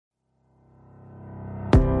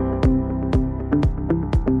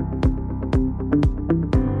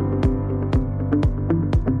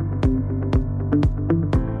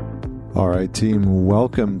right, team.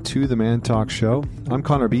 Welcome to the Man Talk Show. I'm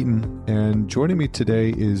Connor Beaton, and joining me today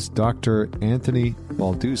is Dr. Anthony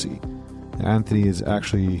Balduzzi. Anthony has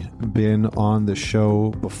actually been on the show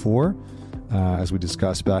before, as we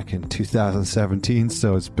discussed back in 2017,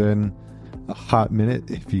 so it's been a hot minute,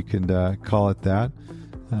 if you can call it that.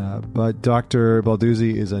 But Dr.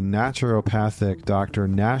 Balduzzi is a naturopathic doctor,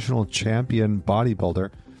 national champion bodybuilder,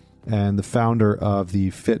 and the founder of the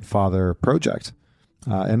Fit Father Project.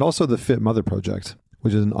 And also the Fit Mother Project,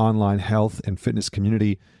 which is an online health and fitness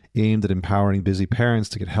community aimed at empowering busy parents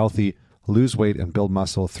to get healthy, lose weight, and build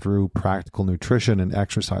muscle through practical nutrition and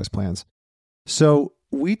exercise plans. So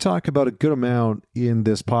we talk about a good amount in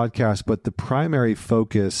this podcast, but the primary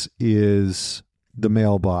focus is the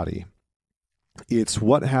male body. It's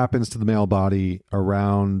what happens to the male body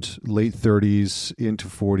around late 30s into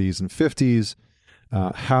 40s and 50s.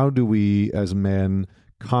 How do we as men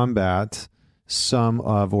combat some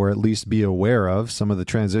of, or at least be aware of, some of the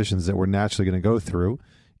transitions that we're naturally going to go through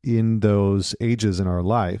in those ages in our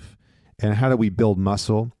life? And how do we build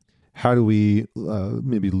muscle? How do we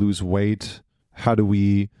maybe lose weight? How do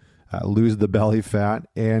we lose the belly fat?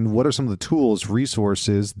 And what are some of the tools,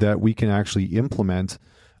 resources that we can actually implement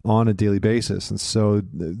on a daily basis? And so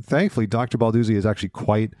thankfully, Dr. Balduzzi is actually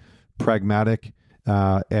quite pragmatic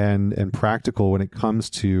and practical when it comes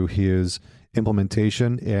to his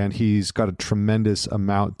implementation, and he's got a tremendous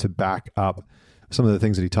amount to back up some of the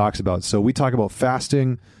things that he talks about. So we talk about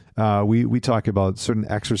fasting. We talk about certain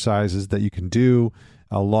exercises that you can do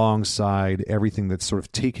alongside everything that's sort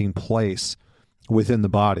of taking place within the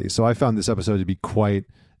body. So I found this episode to be quite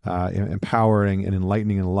empowering and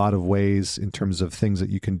enlightening in a lot of ways in terms of things that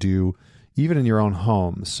you can do even in your own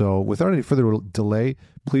home. So without any further delay,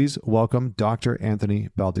 please welcome Dr. Anthony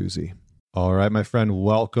Balduzzi. All right, my friend,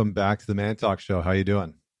 welcome back to the Man Talk Show. How you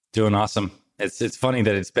doing? Doing awesome. It's funny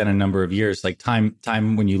that it's been a number of years. Like time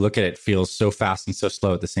when you look at it feels so fast and so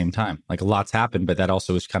slow at the same time. Like a lot's happened, but that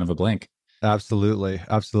also is kind of a blink. Absolutely.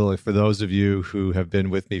 For those of you who have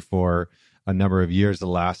been with me for a number of years, the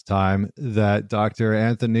last time that Dr.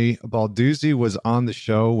 Anthony Balduzzi was on the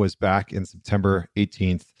show was back in September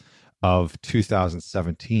 18th of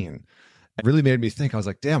 2017. It really made me think. I was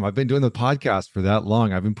like, damn, I've been doing the podcast for that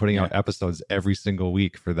long. I've been putting out episodes every single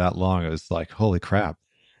week for that long. It was like, holy crap.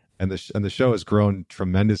 And the show has grown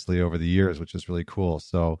tremendously over the years, which is really cool.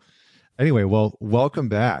 So anyway, well, welcome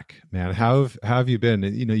back, man. How have you been?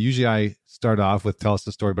 You know, usually I start off with tell us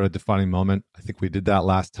a story about a defining moment. I think we did that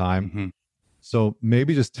last time. Mm-hmm. So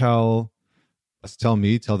maybe just tell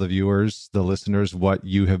the viewers, the listeners, what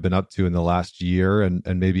you have been up to in the last year, and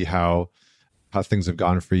maybe how things have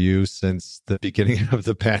gone for you since the beginning of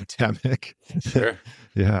the pandemic. Sure.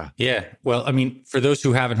 Yeah. Well, I mean, for those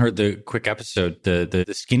who haven't heard the quick episode, the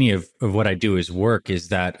skinny of what I do is work is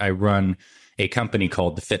that I run a company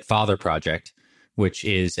called the Fit Father Project, which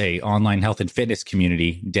is a online health and fitness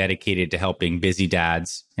community dedicated to helping busy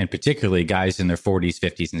dads, and particularly guys in their 40s,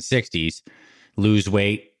 50s, and 60s, lose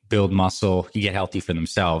weight, build muscle, get healthy for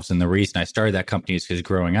themselves. And the reason I started that company is because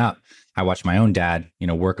growing up, I watched my own dad,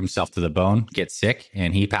 work himself to the bone, get sick,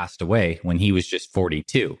 and he passed away when he was just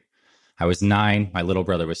 42. I was 9, my little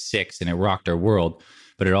brother was 6, and it rocked our world.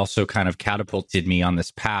 But it also kind of catapulted me on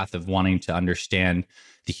this path of wanting to understand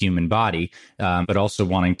the human body, but also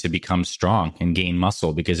wanting to become strong and gain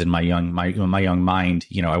muscle. Because in my young mind,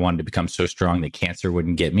 I wanted to become so strong that cancer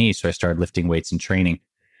wouldn't get me. So I started lifting weights and training.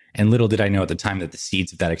 And little did I know at the time that the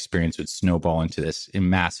seeds of that experience would snowball into this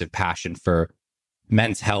massive passion for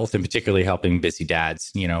men's health, and particularly helping busy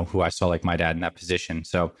dads, who I saw like my dad in that position.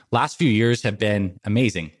 So last few years have been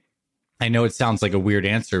amazing. I know it sounds like a weird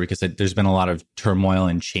answer because there's been a lot of turmoil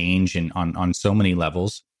and change and on so many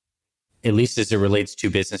levels. At least as it relates to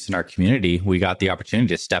business in our community, we got the opportunity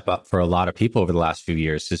to step up for a lot of people over the last few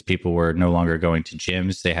years, as people were no longer going to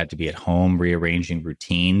gyms. They had to be at home, rearranging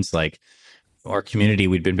routines. Like our community,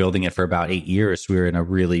 we'd been building it for about 8 years. We were in a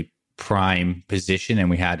really prime position, and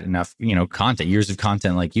we had enough, content, years of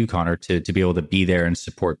content like you, Connor, to be able to be there and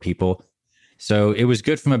support people. So it was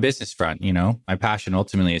good from a business front. My passion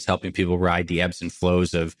ultimately is helping people ride the ebbs and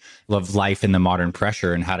flows of life in the modern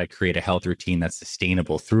pressure, and how to create a health routine that's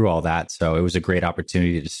sustainable through all that. So it was a great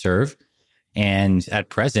opportunity to serve. And at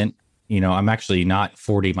present, I'm actually not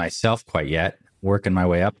 40 myself quite yet, working my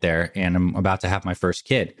way up there, and I'm about to have my first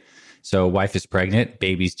kid. So wife is pregnant,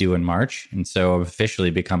 baby's due in March. And so I'm officially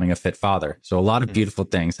becoming a fit father. So a lot of beautiful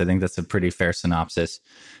things. I think that's a pretty fair synopsis.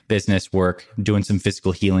 Business, work, doing some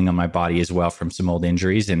physical healing on my body as well from some old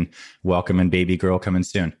injuries, and welcoming baby girl coming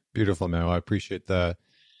soon. Beautiful, man. Well, I appreciate the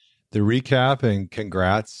the recap and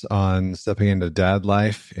congrats on stepping into dad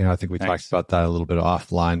life. I think we Thanks. talked about that a little bit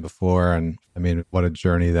offline before. And I mean, what a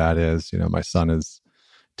journey that is. My son is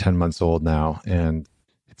 10 months old now, and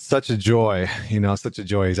it's such a joy, such a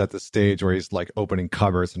joy. He's at the stage where he's like opening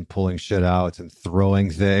cupboards and pulling shit out and throwing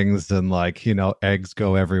things, and like, eggs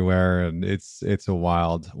go everywhere. And it's a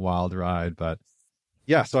wild, wild ride. But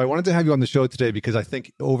yeah, so I wanted to have you on the show today because I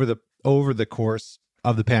think over the course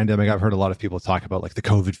of the pandemic, I've heard a lot of people talk about like the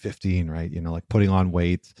COVID-15, right? Like putting on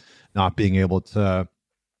weight, not being able to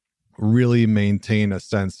really maintain a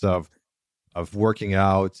sense of working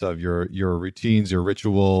out, of your routines, your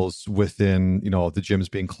rituals within, the gyms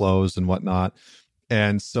being closed and whatnot.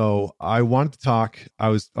 And so I wanted to talk, I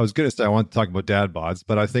was going to say I want to talk about dad bods,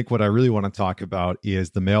 but I think what I really want to talk about is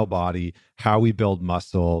the male body, how we build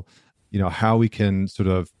muscle, how we can sort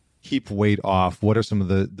of keep weight off. What are some of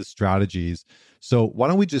the strategies? So why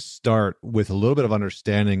don't we just start with a little bit of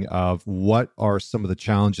understanding of what are some of the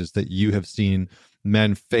challenges that you have seen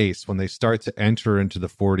men face when they start to enter into the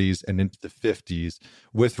 40s and into the 50s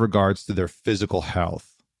with regards to their physical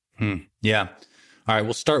health? Yeah. All right.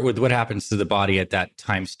 We'll start with what happens to the body at that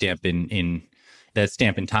time stamp in that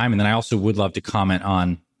stamp in time. And then I also would love to comment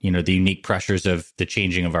on, the unique pressures of the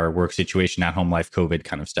changing of our work situation, at home life, COVID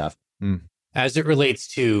kind of stuff. As it relates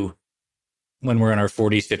to when we're in our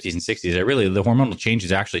 40s, 50s, and 60s, the hormonal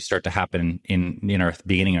changes actually start to happen in our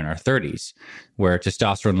beginning in our 30s, where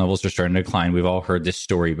testosterone levels are starting to decline. We've all heard this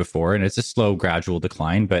story before, and it's a slow, gradual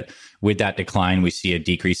decline. But with that decline, we see a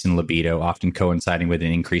decrease in libido, often coinciding with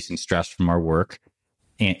an increase in stress from our work.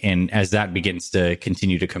 And as that begins to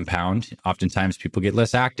continue to compound, oftentimes people get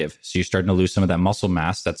less active. So you're starting to lose some of that muscle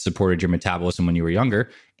mass that supported your metabolism when you were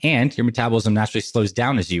younger, and your metabolism naturally slows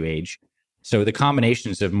down as you age. So the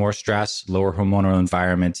combinations of more stress, lower hormonal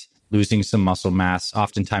environment, losing some muscle mass,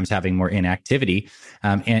 oftentimes having more inactivity,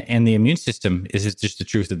 and the immune system is just the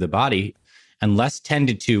truth of the body, unless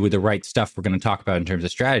tended to with the right stuff we're going to talk about in terms of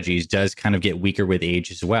strategies, does kind of get weaker with age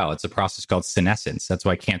as well. It's a process called senescence. That's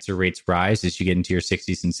why cancer rates rise as you get into your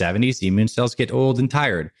 60s and 70s. The immune cells get old and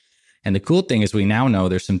tired. And the cool thing is we now know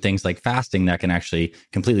there's some things like fasting that can actually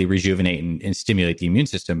completely rejuvenate and stimulate the immune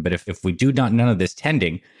system. But if we do none of this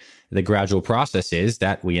tending, the gradual process is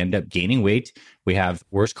that we end up gaining weight. We have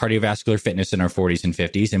worse cardiovascular fitness in our 40s and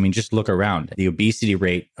 50s. I mean, just look around. The obesity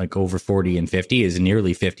rate, like over 40 and 50, is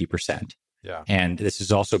nearly 50%. Yeah. And this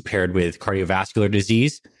is also paired with cardiovascular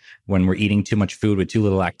disease. When we're eating too much food with too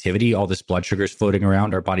little activity, all this blood sugar is floating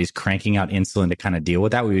around. Our body's cranking out insulin to kind of deal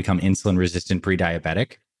with that. We become insulin resistant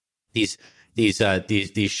pre-diabetic. These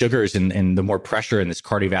sugars and the more pressure in this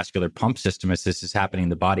cardiovascular pump system as this is happening in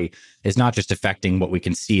the body is not just affecting what we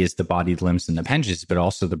can see as the body, the limbs, and the appendages, but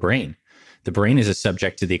also the brain. The brain is a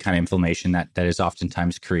subject to the kind of inflammation that is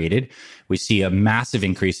oftentimes created. We see a massive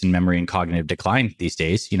increase in memory and cognitive decline these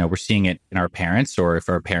days. We're seeing it in our parents, or if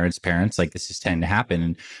our parents' parents, like this is tending to happen.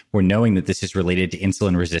 And we're knowing that this is related to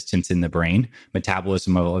insulin resistance in the brain,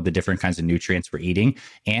 metabolism of all the different kinds of nutrients we're eating,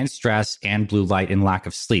 and stress and blue light and lack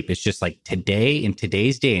of sleep. It's just like today, in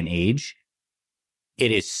today's day and age,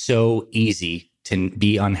 it is so easy to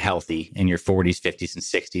be unhealthy in your 40s, 50s, and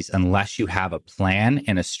 60s unless you have a plan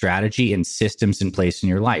and a strategy and systems in place in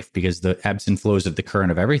your life, because the ebbs and flows of the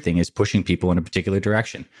current of everything is pushing people in a particular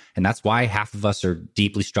direction. And that's why half of us are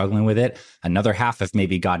deeply struggling with it. Another half have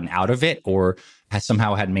maybe gotten out of it or has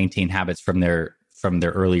somehow had maintained habits from their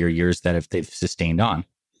earlier years that they've sustained on.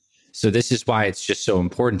 So this is why it's just so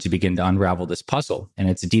important to begin to unravel this puzzle. And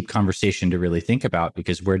it's a deep conversation to really think about,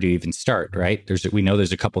 because where do you even start, right? We know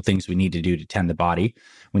there's a couple things we need to do to tend the body.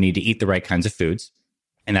 We need to eat the right kinds of foods.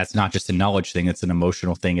 And that's not just a knowledge thing. It's an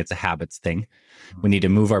emotional thing. It's a habits thing. We need to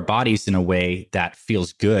move our bodies in a way that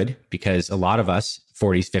feels good, because a lot of us,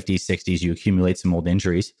 40s, 50s, 60s, you accumulate some old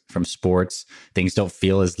injuries from sports. Things don't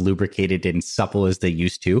feel as lubricated and supple as they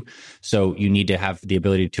used to. So you need to have the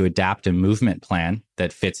ability to adapt a movement plan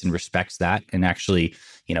that fits and respects that. And actually,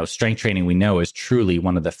 strength training, we know, is truly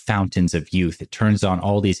one of the fountains of youth. It turns on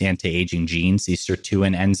all these anti-aging genes, these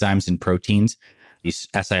sirtuin enzymes and proteins, these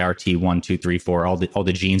SIRT 1, 2, 3, 4, all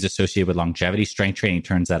the genes associated with longevity. Strength training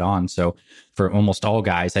turns that on. So for almost all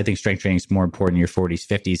guys, I think strength training is more important in your 40s,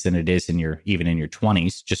 50s than it is even in your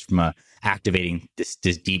 20s, just from activating this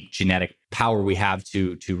deep genetic power we have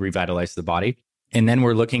to revitalize the body. And then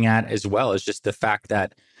we're looking at, as well as just the fact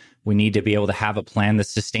that we need to be able to have a plan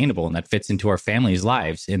that's sustainable and that fits into our families'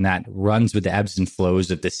 lives and that runs with the ebbs and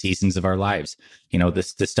flows of the seasons of our lives.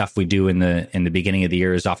 The stuff we do in the beginning of the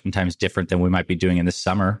year is oftentimes different than we might be doing in the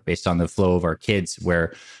summer based on the flow of our kids,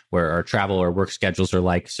 where our travel or work schedules are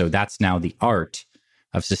like. So that's now the art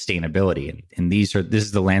of sustainability. And this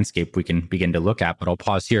is the landscape we can begin to look at. But I'll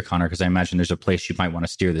pause here, Connor, because I imagine there's a place you might want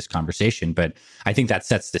to steer this conversation. But I think that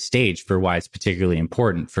sets the stage for why it's particularly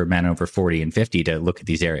important for men over 40 and 50 to look at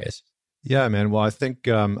these areas. Yeah, man. Well, I think,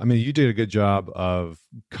 you did a good job of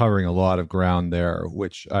covering a lot of ground there,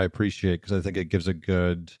 which I appreciate because I think it gives a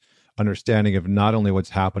good understanding of not only what's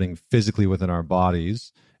happening physically within our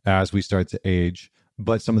bodies as we start to age,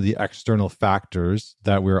 but some of the external factors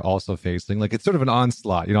that we're also facing. Like it's sort of an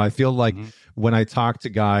onslaught. I feel like when I talk to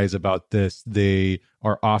guys about this, they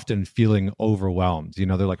are often feeling overwhelmed. They're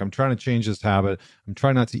like, I'm trying to change this habit. I'm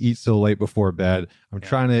trying not to eat so late before bed. I'm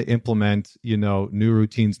trying to implement, new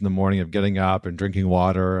routines in the morning of getting up and drinking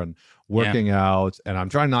water and working out. And I'm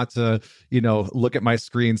trying not to, look at my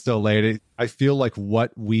screen so late. I feel like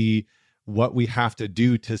what we have to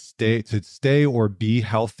do to stay or be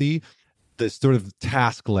healthy, this sort of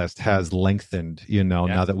task list has lengthened,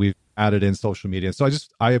 now that we've added in social media. So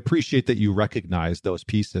I appreciate that you recognize those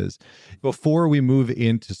pieces. Before we move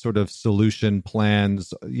into sort of solution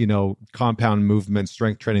plans, compound movement,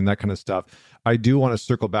 strength training, that kind of stuff, I do want to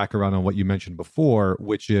circle back around on what you mentioned before,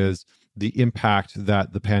 which is the impact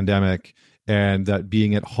that the pandemic and that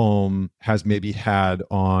being at home has maybe had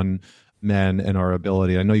on men and our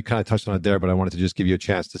ability. I know you kind of touched on it there, but I wanted to just give you a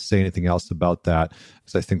chance to say anything else about that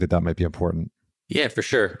because I think that might be important. Yeah, for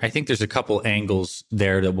sure. I think there's a couple angles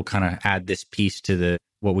there that will kind of add this piece to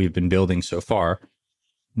what we've been building so far.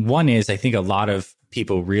 One is I think a lot of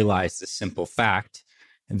people realize the simple fact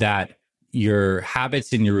that your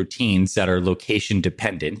habits and your routines that are location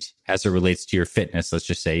dependent as it relates to your fitness, let's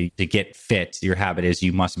just say to get fit, your habit is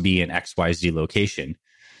you must be in XYZ location.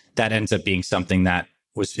 That ends up being something that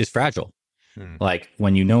is fragile. Like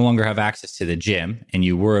when you no longer have access to the gym and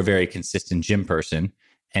you were a very consistent gym person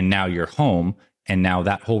and now you're home and now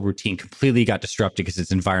that whole routine completely got disrupted because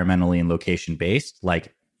it's environmentally and location based,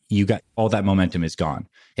 like you got all that momentum is gone.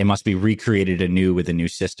 It must be recreated anew with a new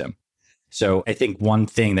system. So I think one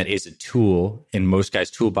thing that is a tool in most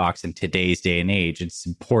guys' toolbox in today's day and age, it's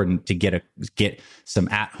important to get some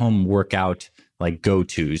at-home workout like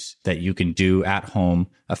go-tos that you can do at home,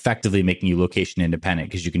 effectively making you location independent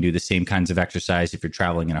because you can do the same kinds of exercise if you're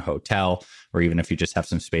traveling in a hotel or even if you just have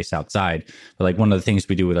some space outside. But like one of the things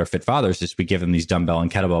we do with our fit fathers is we give them these dumbbell and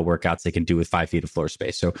kettlebell workouts they can do with 5 feet of floor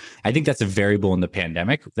space. So I think that's a variable in the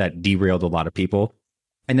pandemic that derailed a lot of people.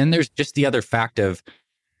 And then there's just the other fact of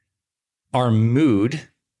our mood,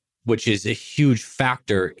 which is a huge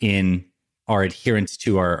factor in our adherence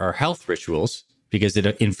to our health rituals, because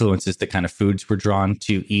it influences the kind of foods we're drawn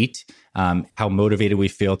to eat, how motivated we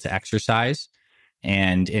feel to exercise,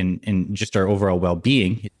 and just our overall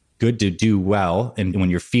well-being. It's good to do well and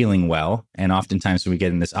when you're feeling well. And oftentimes when we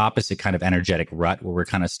get in this opposite kind of energetic rut where we're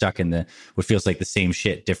kind of stuck in what feels like the same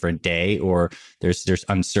shit, different day, or there's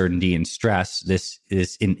uncertainty and stress, this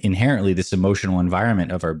is inherently this emotional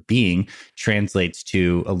environment of our being translates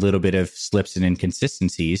to a little bit of slips and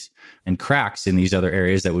inconsistencies and cracks in these other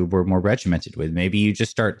areas that we were more regimented with. Maybe you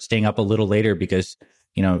just start staying up a little later because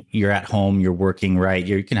you're at home, you're working, right?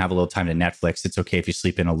 You can have a little time to Netflix. It's okay if you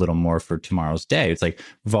sleep in a little more for tomorrow's day. It's like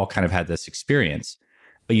we've all kind of had this experience.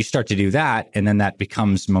 But you start to do that, and then that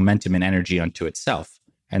becomes momentum and energy unto itself.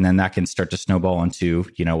 And then that can start to snowball into,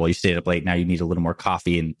 you stayed up late, now you need a little more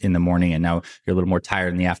coffee in the morning, and now you're a little more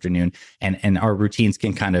tired in the afternoon. And our routines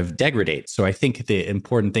can kind of degrade. So I think the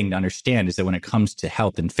important thing to understand is that when it comes to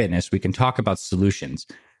health and fitness, we can talk about solutions,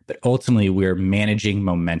 but ultimately we're managing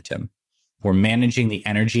momentum. We're managing the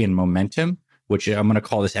energy and momentum, which I'm going to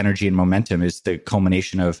call this energy and momentum is the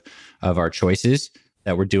culmination of our choices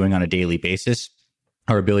that we're doing on a daily basis,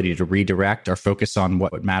 our ability to redirect, our focus on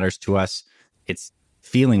what matters to us. It's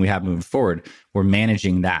feeling we have moving forward. We're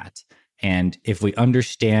managing that. And if we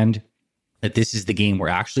understand that this is the game we're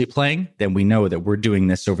actually playing, then we know that we're doing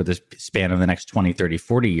this over the span of the next 20, 30,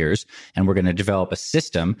 40 years. And we're going to develop a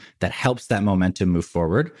system that helps that momentum move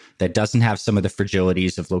forward, that doesn't have some of the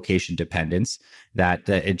fragilities of location dependence, that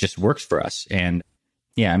it just works for us. And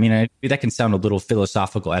yeah, that can sound a little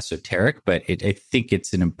philosophical, esoteric, but I think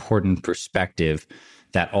it's an important perspective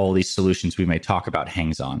that all these solutions we may talk about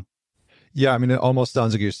hangs on. Yeah, it almost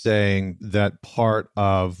sounds like you're saying that part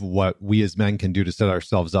of what we as men can do to set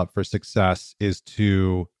ourselves up for success is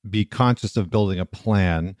to be conscious of building a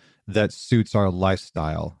plan that suits our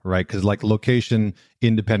lifestyle, right? Because like location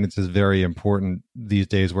independence is very important these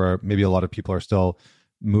days where maybe a lot of people are still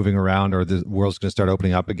moving around or the world's going to start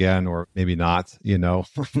opening up again, or maybe not, and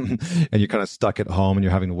you're kind of stuck at home and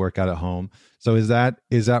you're having to work out at home. So is that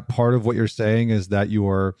part of what you're saying, is that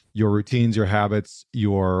your routines, your habits,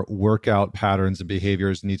 your workout patterns and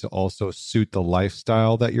behaviors need to also suit the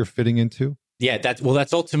lifestyle that you're fitting into? Yeah,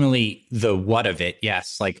 that's ultimately the what of it.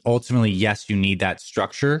 Yes. Like ultimately, yes, you need that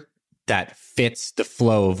structure that fits the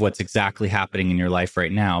flow of what's exactly happening in your life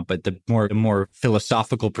right now. But the more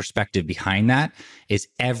philosophical perspective behind that is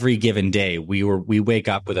every given day we wake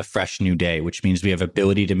up with a fresh new day, which means we have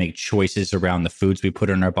ability to make choices around the foods we put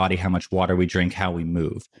in our body, how much water we drink, how we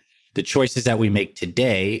move. The choices that we make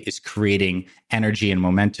today is creating energy and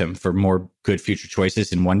momentum for more good future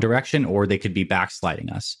choices in one direction, or they could be backsliding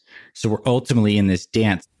us. So we're ultimately in this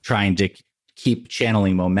dance trying to keep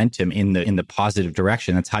channeling momentum in the positive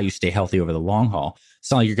direction. That's how you stay healthy over the long haul.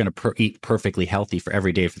 It's not like you're going to eat perfectly healthy for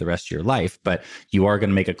every day for the rest of your life, but you are going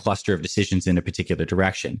to make a cluster of decisions in a particular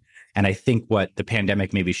direction. And I think what the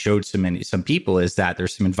pandemic maybe showed some people is that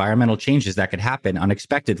there's some environmental changes that could happen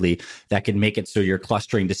unexpectedly that could make it so you're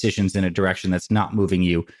clustering decisions in a direction that's not moving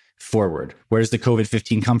you forward. Where does the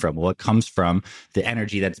COVID-19 come from? Well, it comes from the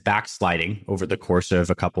energy that's backsliding over the course of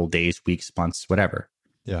a couple of days, weeks, months, whatever.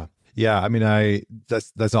 Yeah. Yeah. I mean,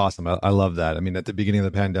 that's awesome. I love that. I mean, at the beginning of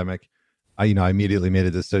the pandemic, I immediately made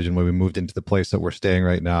a decision when we moved into the place that we're staying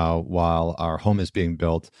right now while our home is being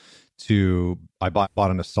built I bought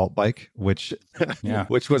an assault bike, which, Yeah.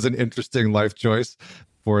 which was an interesting life choice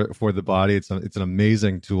for the body. It's an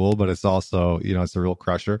amazing tool, but it's also, it's a real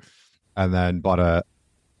crusher. And then bought an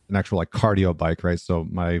actual like cardio bike, right? So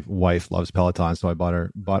my wife loves Peloton. So I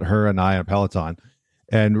bought her and I a Peloton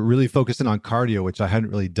and really focusing on cardio, which I hadn't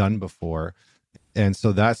really done before. And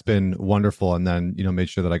so that's been wonderful. And then, made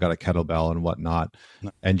sure that I got a kettlebell and whatnot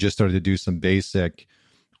and just started to do some basic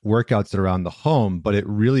workouts around the home. But it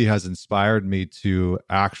really has inspired me to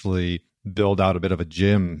actually build out a bit of a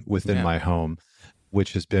gym within my home,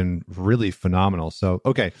 which has been really phenomenal. So,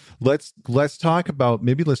 okay, let's talk about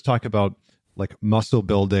like muscle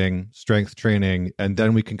building, strength training, and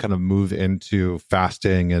then we can kind of move into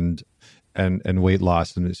fasting and weight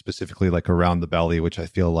loss, and specifically like around the belly, which I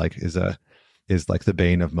feel like is like the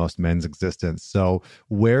bane of most men's existence. So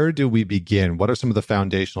where do we begin? What are some of the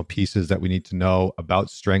foundational pieces that we need to know about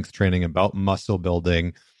strength training, about muscle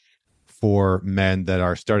building for men that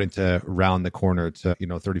are starting to round the corner to,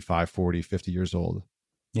 35, 40, 50 years old?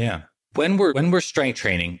 Yeah. When we're strength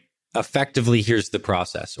training, effectively, here's the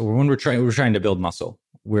process. Or when we're trying to build muscle,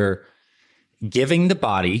 we're giving the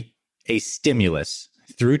body a stimulus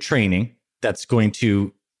through training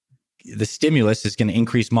the stimulus is going to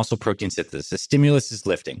increase muscle protein synthesis. The stimulus is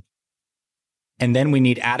lifting. And then we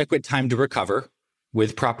need adequate time to recover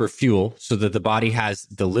with proper fuel so that the body has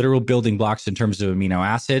the literal building blocks in terms of amino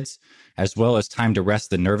acids, as well as time to rest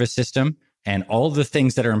the nervous system and all the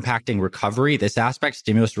things that are impacting recovery. This aspect,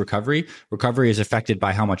 stimulus recovery is affected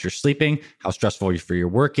by how much you're sleeping, how stressful your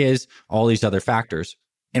work is, all these other factors.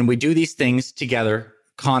 And we do these things together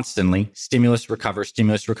constantly, stimulus,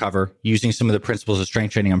 recover, using some of the principles of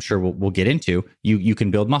strength training I'm sure we'll get into, you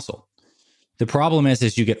can build muscle. The problem is,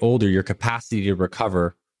 as you get older, your capacity to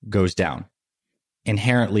recover goes down.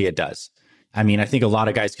 Inherently, it does. I mean, I think a lot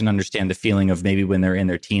of guys can understand the feeling of maybe when they're in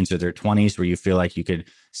their teens or their 20s, where you feel like you could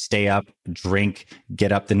stay up, drink,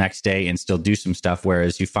 get up the next day and still do some stuff.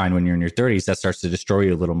 Whereas you find when you're in your 30s, that starts to destroy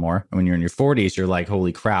you a little more. And when you're in your 40s, you're like,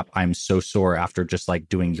 holy crap, I'm so sore after just like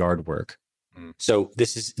doing yard work. So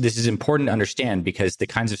this is important to understand, because the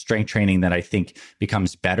kinds of strength training that I think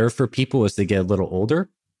becomes better for people as they get a little older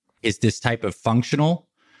is this type of functional,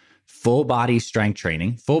 full body strength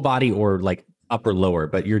training, full body or like upper lower,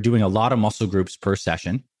 but you're doing a lot of muscle groups per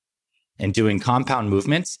session and doing compound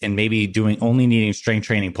movements and maybe only needing strength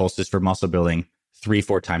training pulses for muscle building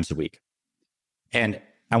 3-4 times a week. And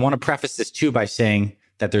I want to preface this too by saying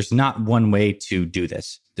that there's not one way to do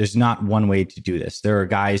this. There are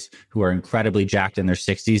guys who are incredibly jacked in their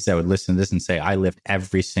 60s that would listen to this and say, I lift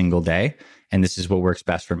every single day, and this is what works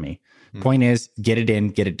best for me. Point is, get it in,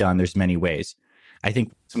 get it done. There's many ways. I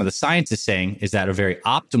think some of the science is saying is that a very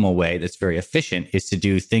optimal way that's very efficient is to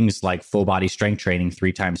do things like full body strength training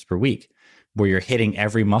 3 times per week, where you're hitting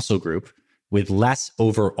every muscle group with less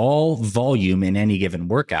overall volume in any given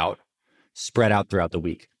workout spread out throughout the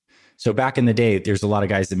week. So back in the day, there's a lot of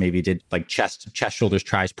guys that maybe did like chest, shoulders,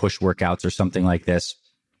 tries, push workouts or something like this,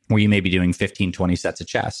 where you may be doing 15, 20 sets of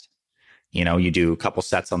chest. You do a couple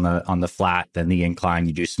sets on the flat, then the incline,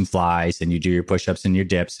 you do some flies, and you do your push-ups and your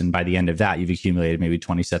dips. And by the end of that, you've accumulated maybe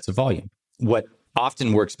 20 sets of volume. What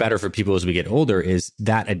often works better for people as we get older is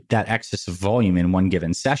that excess of volume in one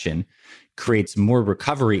given session creates more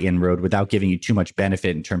recovery inroad without giving you too much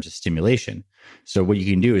benefit in terms of stimulation. So what you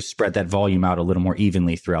can do is spread that volume out a little more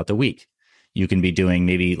evenly throughout the week. You can be doing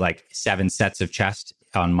maybe like 7 sets of chest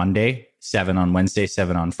on Monday, 7 on Wednesday,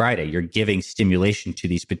 7 on Friday. You're giving stimulation to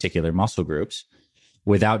these particular muscle groups.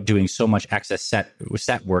 without doing so much excess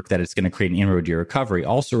set work that it's going to create an inroad to your recovery.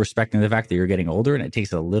 Also respecting the fact that you're getting older and it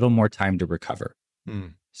takes a little more time to recover.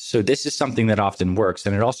 So this is something that often works.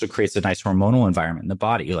 And it also creates a nice hormonal environment in the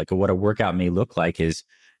body. Like what a workout may look like is,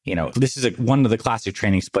 this is one of the classic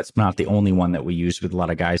training splits, but not the only one that we use with a lot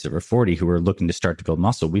of guys over 40 who are looking to start to build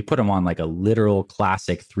muscle. We put them on like a literal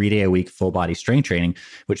classic 3-day-a-week full body strength training,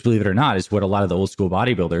 which, believe it or not, is what a lot of the old school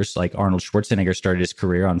bodybuilders like Arnold Schwarzenegger started his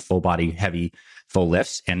career on full body heavy full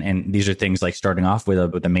lifts. And these are things like starting off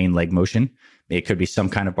with a main leg motion. It could be some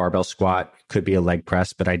kind of barbell squat, could be a leg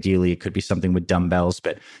press, but ideally it could be something with dumbbells.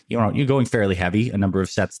 But you're going fairly heavy, a number of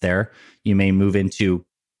sets there. You may move into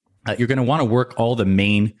you're going to want to work all the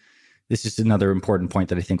main. This is another important point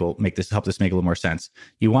that I think will help this make a little more sense.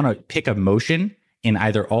 You want to pick a motion in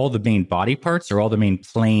either all the main body parts or all the main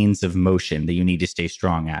planes of motion that you need to stay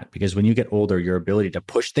strong at. Because when you get older, your ability to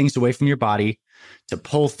push things away from your body, to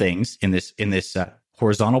pull things in this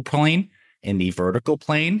horizontal plane, in the vertical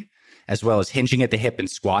plane, as well as hinging at the hip and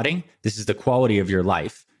squatting, this is the quality of your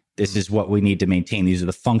life. This is what we need to maintain. These are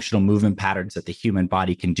the functional movement patterns that the human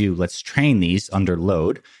body can do. Let's train these under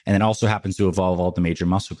load. And it also happens to evolve all the major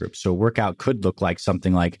muscle groups. So a workout could look like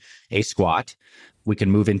something like a squat. We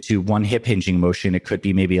can move into one hip hinging motion. It could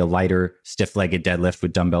be maybe a lighter stiff-legged deadlift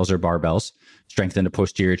with dumbbells or barbells, strengthen the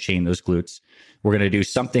posterior chain, those glutes. We're going to do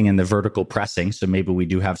something in the vertical pressing. So maybe we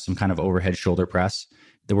do have some kind of overhead shoulder press.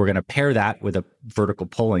 Then we're going to pair that with a vertical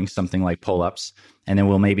pulling, something like pull-ups. And then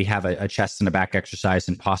we'll maybe have a chest and a back exercise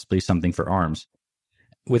and possibly something for arms.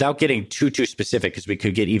 Without getting too specific, because we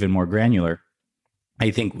could get even more granular,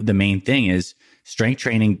 I think the main thing is strength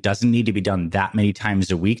training doesn't need to be done that many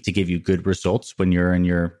times a week to give you good results when you're in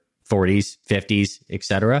your 40s, 50s,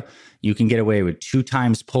 etc. You can get away with 2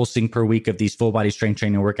 times pulsing per week of these full body strength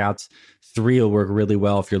training workouts. 3 will work really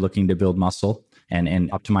well if you're looking to build muscle and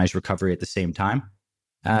optimize recovery at the same time.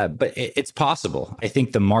 But it's possible. I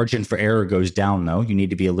think the margin for error goes down, though. You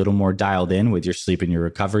need to be a little more dialed in with your sleep and your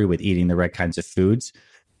recovery, with eating the right kinds of foods.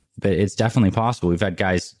 But it's definitely possible. We've had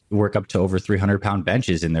guys work up to over 300-pound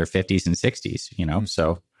benches in their 50s and 60s,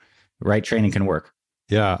 so right training can work.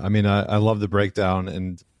 Yeah. I mean, I love the breakdown.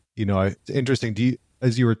 And, it's interesting.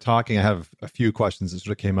 As you were talking, I have a few questions that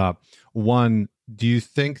sort of came up. One, do you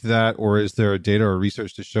think that, or is there data or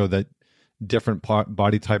research to show that different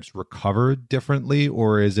body types recover differently,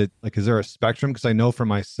 or is there a spectrum? Because I know for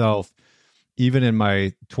myself, even in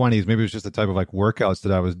my 20s, maybe it was just the type of workouts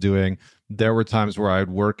that I was doing. There were times where I would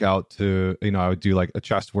work out I would do a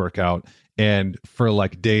chest workout, and for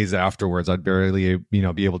days afterwards, I'd barely,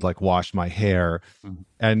 be able to wash my hair. Mm-hmm.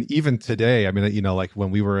 And even today, I mean, when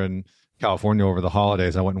we were in California over the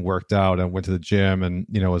holidays, I went and worked out and went to the gym and,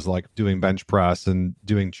 was doing bench press and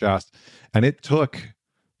doing chest. And it took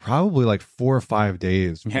probably 4 or 5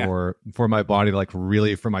 days for my body to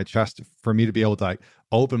really, for my chest, for me to be able to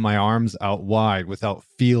open my arms out wide without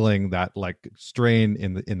feeling that strain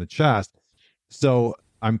in the chest. So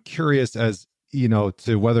I'm curious as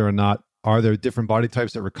to whether or not, are there different body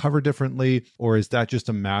types that recover differently, or is that just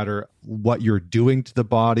a matter of what you're doing to the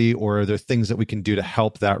body, or are there things that we can do to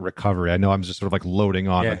help that recovery? I know I'm just sort of loading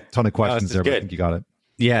on a ton of questions there, but I think you got it.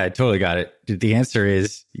 Yeah, I totally got it. The answer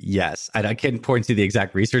is yes. I can't point to the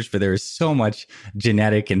exact research, but there is so much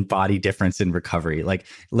genetic and body difference in recovery.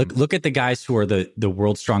 Look at the guys who are the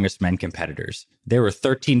world's strongest men competitors. They were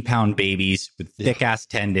 13-pound babies with thick ass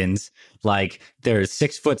tendons. They're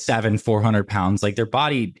 6'7", 400 pounds. Their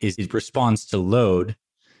body responds to load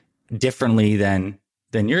differently than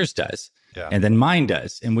yours does. Yeah. And then mine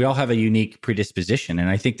does. And we all have a unique predisposition. And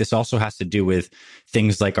I think this also has to do with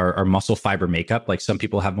things like our muscle fiber makeup. Some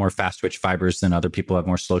people have more fast twitch fibers than other people have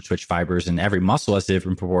more slow twitch fibers. And every muscle has a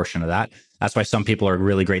different proportion of that. That's why some people are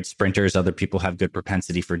really great sprinters. Other people have good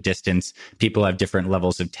propensity for distance. People have different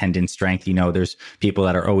levels of tendon strength. There's people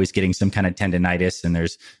that are always getting some kind of tendonitis. And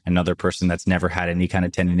there's another person that's never had any kind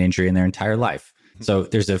of tendon injury in their entire life. So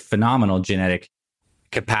there's a phenomenal genetic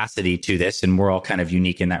capacity to this. And we're all kind of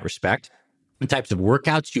unique in that respect. The types of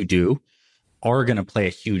workouts you do are going to play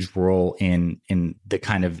a huge role in the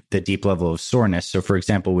kind of the deep level of soreness. So for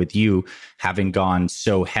example, with you having gone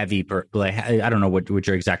so heavy, I don't know what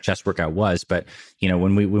your exact chest workout was, but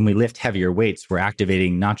when we lift heavier weights, we're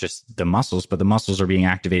activating not just the muscles, but the muscles are being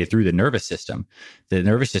activated through the nervous system. The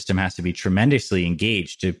nervous system has to be tremendously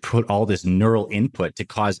engaged to put all this neural input to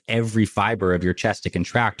cause every fiber of your chest to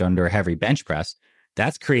contract under a heavy bench press.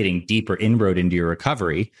 That's creating deeper inroad into your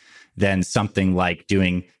recovery than something like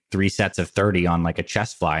doing 3 sets of 30 on a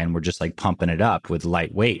chest fly, and we're just pumping it up with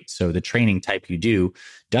light weight. So the training type you do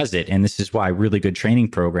does it. And this is why really good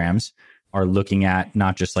training programs are looking at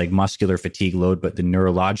not just like muscular fatigue load, but the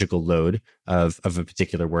neurological load of a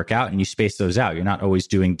particular workout. And you space those out. You're not always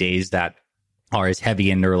doing days that are as heavy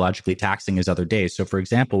and neurologically taxing as other days. So for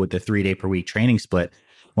example, with the 3-day per week training split,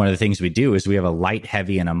 one of the things we do is we have a light,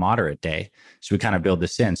 heavy, and a moderate day. So we kind of build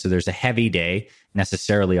this in. So there's a heavy day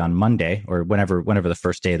necessarily on Monday or whenever the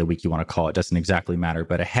first day of the week you want to call it, doesn't exactly matter,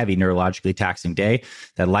 but a heavy neurologically taxing day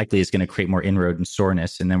that likely is going to create more inroad and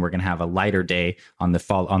soreness. And then we're going to have a lighter day on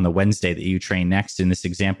the Wednesday that you train next. And this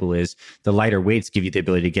example is the lighter weights give you the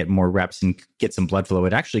ability to get more reps and get some blood flow.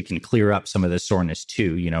 It actually can clear up some of the soreness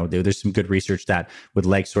too. You know, there's some good research that with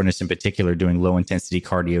leg soreness in particular, doing low intensity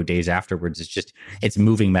cardio days afterwards, it's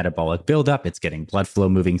moving metabolic buildup. It's getting blood flow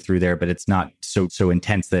moving through there, but it's not so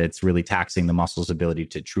intense that it's really taxing the muscle's ability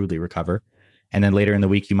to truly recover. And then later in the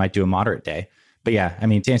week, you might do a moderate day. But yeah, I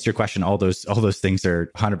mean, to answer your question, all those things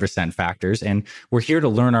are 100% factors. And we're here to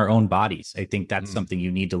learn our own bodies. I think that's something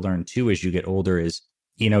you need to learn too as you get older is,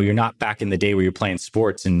 you know, you're not back in the day where you're playing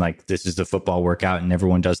sports and like, this is the football workout and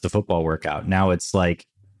everyone does the football workout. Now it's like,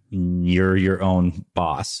 you're your own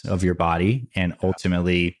boss of your body and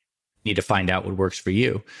ultimately need to find out what works for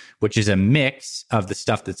you, which is a mix of the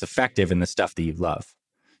stuff that's effective and the stuff that you love,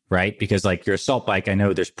 right? Because like your assault bike, I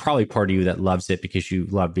know there's probably part of you that loves it because you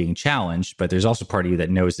love being challenged, but there's also part of you that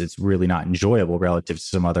knows it's really not enjoyable relative to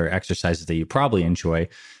some other exercises that you probably enjoy,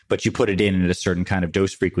 but you put it in at a certain kind of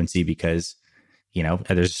dose frequency because, you know,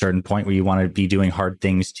 there's a certain point where you want to be doing hard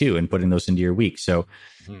things too and putting those into your week. So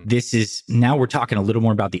this is, now we're talking a little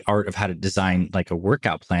more about the art of how to design like a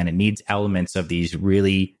workout plan. It needs elements of these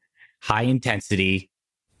really high intensity,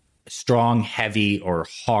 strong, heavy, or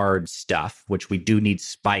hard stuff, which we do need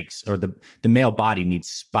spikes, or the male body needs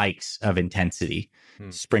spikes of intensity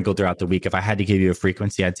sprinkled throughout the week. If I had to give you a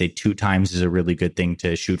frequency, I'd say 2 times is a really good thing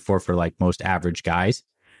to shoot for like most average guys.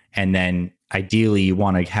 And then ideally you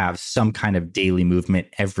want to have some kind of daily movement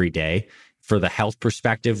every day. For the health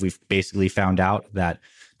perspective, we've basically found out that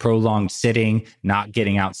prolonged sitting, not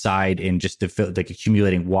getting outside, and just like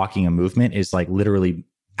accumulating walking and movement is like literally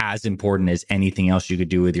as important as anything else you could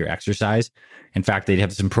do with your exercise. In fact, they'd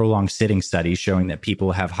have some prolonged sitting studies showing that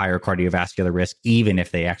people have higher cardiovascular risk, even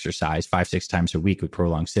if they exercise 5-6 times a week with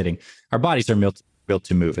prolonged sitting. Our bodies are built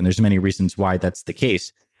to move, and there's many reasons why that's the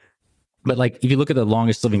case. But like, if you look at the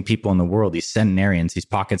longest living people in the world, these centenarians, these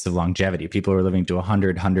pockets of longevity, people are living to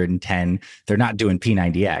 100, 110. They're not doing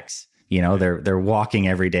P90X. You know, they're walking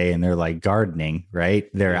every day and they're like gardening, right?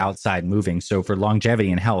 They're outside moving. So for longevity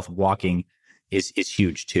and health, walking is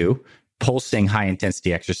huge too. Pulsing high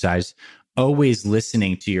intensity exercise, always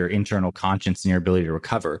listening to your internal conscience and your ability to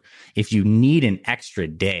recover. If you need an extra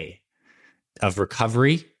day of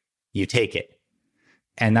recovery, you take it.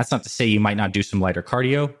 And that's not to say you might not do some lighter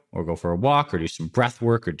cardio or go for a walk or do some breath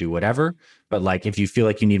work or do whatever. But like, if you feel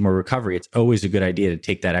like you need more recovery, it's always a good idea to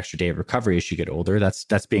take that extra day of recovery as you get older.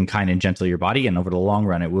 That's being kind and gentle to your body. And over the long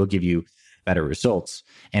run, it will give you better results.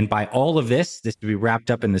 And by all of this to be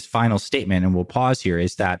wrapped up in this final statement, and we'll pause here,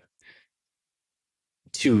 is that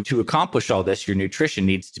to accomplish all this, your nutrition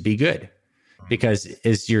needs to be good. Because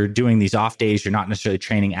as you're doing these off days, you're not necessarily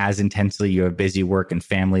training as intensely. You have busy work and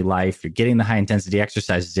family life. You're getting the high intensity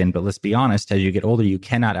exercises in. But let's be honest, as you get older, you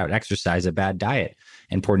cannot out exercise a bad diet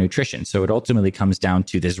and poor nutrition. So it ultimately comes down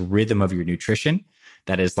to this rhythm of your nutrition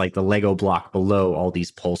that is like the Lego block below all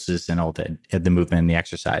these pulses and all the movement and the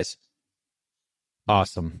exercise.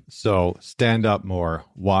 Awesome. So stand up more,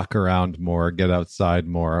 walk around more, get outside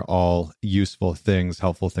more, all useful things,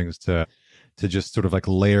 helpful things to just sort of like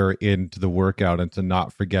layer into the workout and to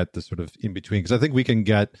not forget the sort of in between. Because I think we can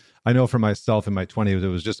get, I know for myself in my 20s, it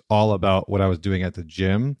was just all about what I was doing at the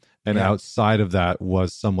gym. And outside of that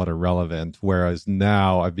was somewhat irrelevant. Whereas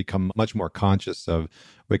now I've become much more conscious of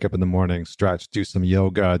wake up in the morning, stretch, do some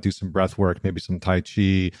yoga, do some breath work, maybe some Tai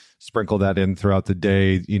Chi, sprinkle that in throughout the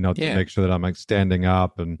day, you know, to make sure that I'm like standing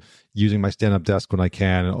up and using my stand-up desk when I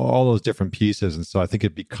can, and all those different pieces. And so I think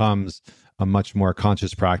it becomes a much more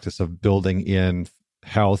conscious practice of building in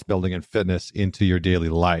health, building in fitness into your daily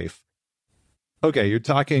life. Okay, you're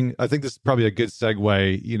talking, I think this is probably a good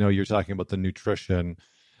segue, you know, you're talking about the nutrition.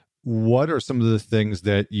 What are some of the things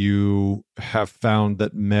that you have found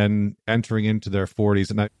that men entering into their 40s,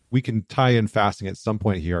 and we can tie in fasting at some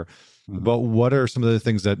point here, but what are some of the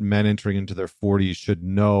things that men entering into their 40s should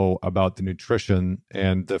know about the nutrition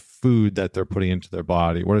and the food that they're putting into their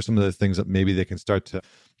body? What are some of the things that maybe they can start to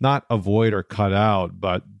not avoid or cut out,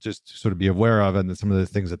 but just sort of be aware of, and then some of the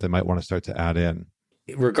things that they might want to start to add in?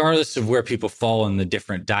 regardless of where people fall in the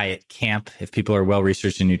different diet camp, if people are well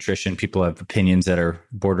researched in nutrition, people have opinions that are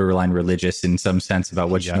borderline religious in some sense about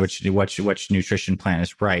which nutrition plan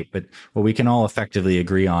is right. But what we can all effectively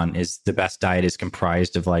agree on is the best diet is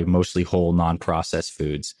comprised of like mostly whole, non-processed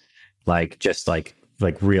foods, like just like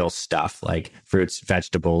real stuff, like fruits,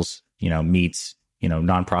 vegetables, meats,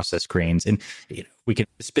 non-processed grains. And we can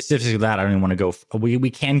specifically that. I don't even want to go. We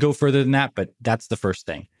can go further than that, but that's the first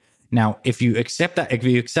thing. Now, if you accept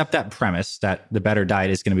that premise that the better diet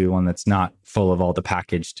is going to be one that's not full of all the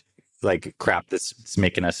packaged like crap that's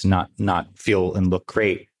making us not feel and look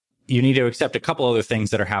great, you need to accept a couple other things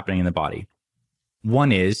that are happening in the body.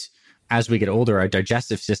 One is, as we get older, our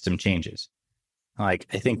digestive system changes. Like,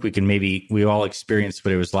 I think we all experienced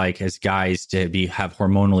what it was like as guys to have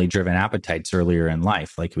hormonally driven appetites earlier in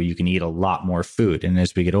life. Like, you can eat a lot more food. And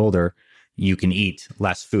as we get older, you can eat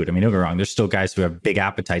less food. I mean, don't get me wrong, there's still guys who have big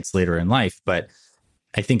appetites later in life, but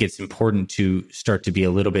I think it's important to start to be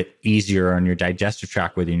a little bit easier on your digestive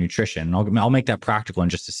tract with your nutrition. And I'll make that practical in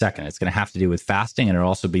just a second. It's going to have to do with fasting, and it'll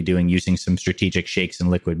also be using some strategic shakes and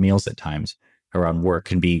liquid meals at times around work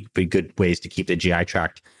can be good ways to keep the GI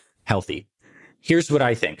tract healthy. Here's what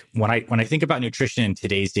I think. When I think about nutrition in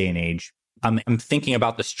today's day and age, I'm thinking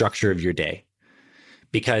about the structure of your day,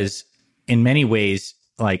 because in many ways,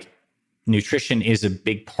 like, nutrition is a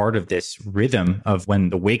big part of this rhythm of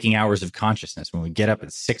when the waking hours of consciousness, when we get up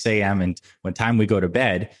at 6 a.m. and when time we go to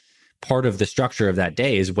bed, part of the structure of that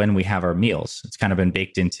day is when we have our meals. It's kind of been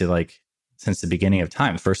baked into like since the beginning of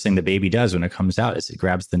time. First thing the baby does when it comes out is it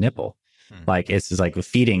grabs the nipple. Like, it's like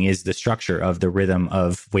feeding is the structure of the rhythm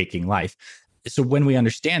of waking life. So when we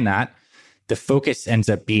understand that, the focus ends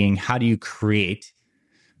up being, how do you create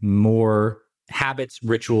more habits,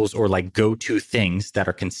 rituals, or like go-to things that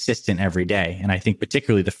are consistent every day? And I think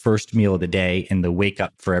particularly the first meal of the day and the wake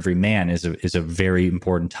up for every man is a very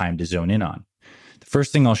important time to zone in on. The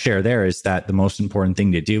first thing I'll share there is that the most important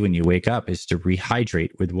thing to do when you wake up is to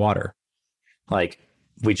rehydrate with water. Like,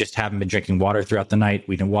 we just haven't been drinking water throughout the night.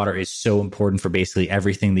 We know water is so important for basically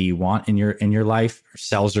everything that you want in your life. Our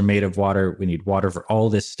cells are made of water. We need water for all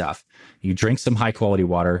this stuff. You drink some high quality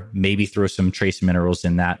water, maybe throw some trace minerals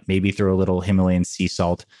in that, maybe throw a little Himalayan sea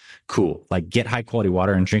salt. Cool. Like, get high quality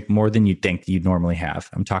water and drink more than you'd think you'd normally have.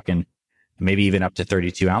 I'm talking maybe even up to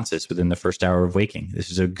 32 ounces within the first hour of waking.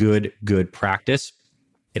 This is a good practice.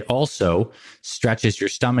 It also stretches your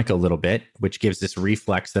stomach a little bit, which gives this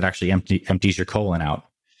reflex that actually empties your colon out.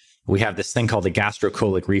 We have this thing called the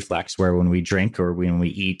gastrocolic reflex, where when we drink or when we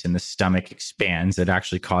eat and the stomach expands, it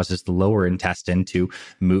actually causes the lower intestine to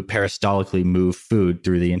peristaltically move food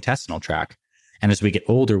through the intestinal tract. And as we get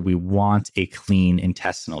older, we want a clean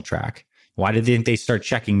intestinal tract. Why did they start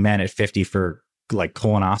checking men at 50 for like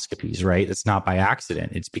colonoscopies, right? It's not by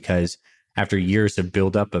accident. It's because after years of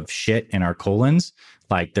buildup of shit in our colons,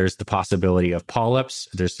 like, there's the possibility of polyps,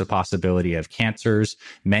 there's the possibility of cancers.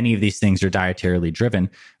 Many of these things are dietarily driven.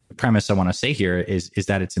 The premise I want to say here is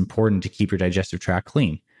that it's important to keep your digestive tract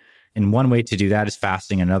clean. And one way to do that is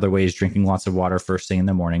fasting. Another way is drinking lots of water first thing in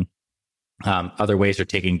the morning. Other ways are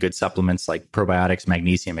taking good supplements like probiotics,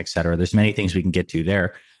 magnesium, et cetera. There's many things we can get to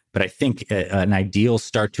there. But I think an ideal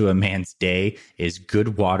start to a man's day is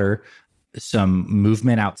good water, some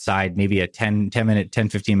movement outside, maybe a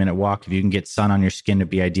 15 minute walk. If you can get sun on your skin, it'd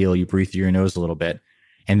be ideal. You breathe through your nose a little bit.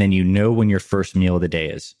 And then when your first meal of the day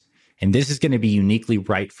is. And this is going to be uniquely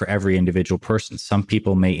right for every individual person. Some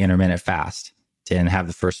people may intermittent fast and have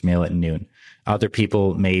the first meal at noon. Other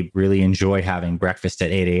people may really enjoy having breakfast at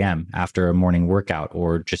 8 a.m. after a morning workout,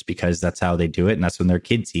 or just because that's how they do it and that's when their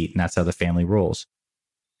kids eat and that's how the family rolls.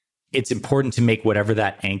 It's important to make whatever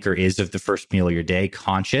that anchor is of the first meal of your day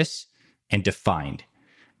conscious and defined.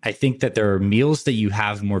 I think that there are meals that you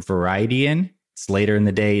have more variety in. It's later in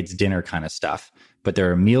the day, it's dinner kind of stuff. But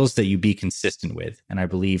there are meals that you be consistent with. And I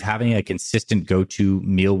believe having a consistent go-to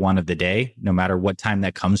meal one of the day, no matter what time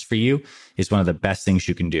that comes for you, is one of the best things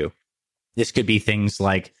you can do. This could be things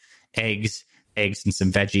like eggs and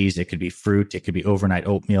some veggies. It could be fruit. It could be overnight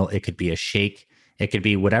oatmeal. It could be a shake. It could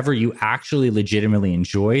be whatever you actually legitimately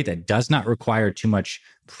enjoy that does not require too much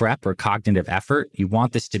prep or cognitive effort. You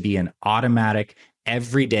want this to be an automatic,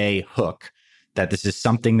 everyday hook, that this is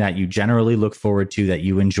something that you generally look forward to, that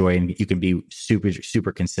you enjoy, and you can be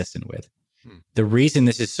super consistent with. The reason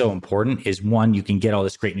this is so important is, one, you can get all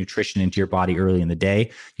this great nutrition into your body early in the day.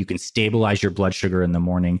 You can stabilize your blood sugar in the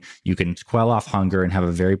morning. You can quell off hunger and have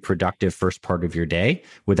a very productive first part of your day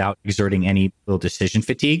without exerting any decision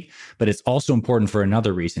fatigue. But it's also important for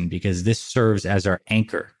another reason, because this serves as our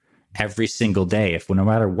anchor. every single day. If no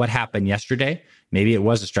matter what happened yesterday, maybe it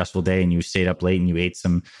was a stressful day and you stayed up late and you ate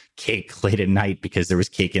some cake late at night because there was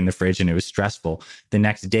cake in the fridge and it was stressful. The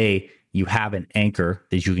next day, you have an anchor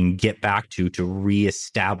that you can get back to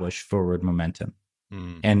reestablish forward momentum.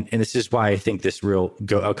 And this is why I think this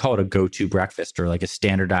I'll call it a go-to breakfast or like a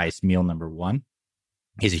standardized meal number one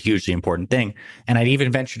is a hugely important thing. And I'd even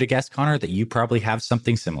venture to guess, Connor, that you probably have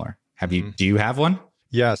something similar. Do you have one?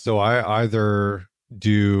 Yeah. So I either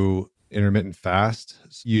do intermittent fast,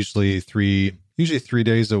 usually 3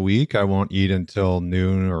 days a week. I won't eat until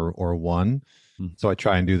noon or 1. So I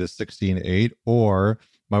try and do the 16-8, or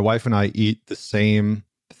my wife and I eat the same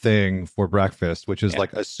thing for breakfast, which is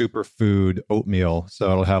like a superfood oatmeal. So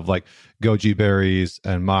it'll have like goji berries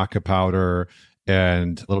and maca powder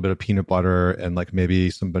and a little bit of peanut butter and like maybe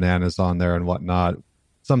some bananas on there and whatnot.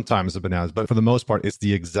 Sometimes the bananas, but for the most part, it's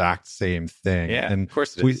the exact same thing. Yeah, and of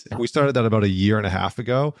course it is. We started that about a year and a half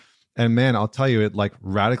ago. And man, I'll tell you, it like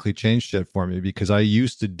radically changed it for me, because I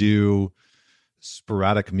used to do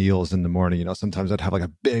sporadic meals in the morning. You know, sometimes I'd have like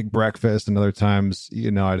a big breakfast, and other times, you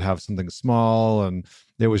know, I'd have something small, and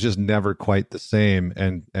it was just never quite the same.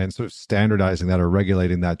 And sort of standardizing that or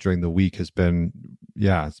regulating that during the week has been,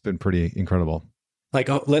 it's been pretty incredible. Like,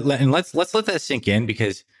 let's let that sink in,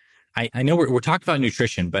 because I know we're talking about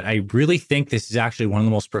nutrition, but I really think this is actually one of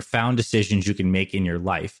the most profound decisions you can make in your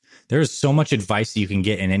life. There is so much advice that you can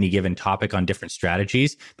get in any given topic on different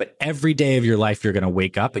strategies, but every day of your life, you're going to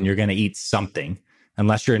wake up and you're going to eat something,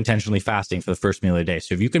 unless you're intentionally fasting for the first meal of the day.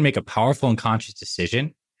 So if you can make a powerful and conscious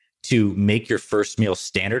decision to make your first meal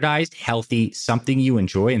standardized, healthy, something you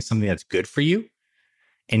enjoy and something that's good for you,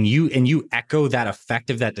 and you echo that effect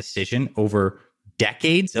of that decision over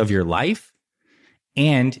decades of your life,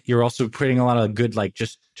 and you're also putting a lot of good, like,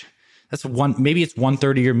 maybe it's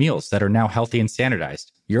 1/3 of your meals that are now healthy and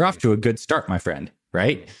standardized. You're off to a good start, my friend,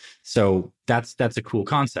 right? So that's a cool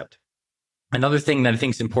concept. Another thing that I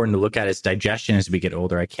think is important to look at is digestion as we get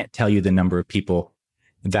older. I can't tell you the number of people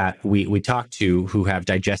that we talk to who have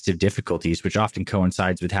digestive difficulties, which often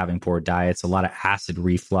coincides with having poor diets, a lot of acid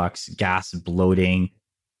reflux, gas, bloating,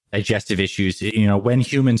 digestive issues. You know, when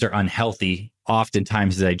humans are unhealthy,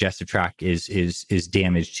 oftentimes the digestive tract is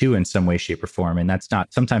damaged too in some way, shape, or form. And that's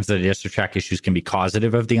not, sometimes the digestive tract issues can be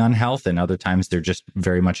causative of the unhealth, and other times they're just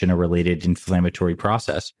very much in a related inflammatory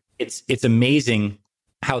process. It's amazing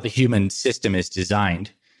how the human system is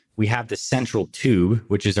designed. We have the central tube,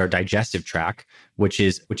 which is our digestive tract, which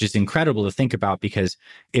is incredible to think about, because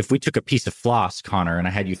if we took a piece of floss, Connor, and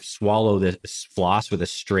I had you swallow this floss with a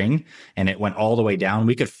string and it went all the way down,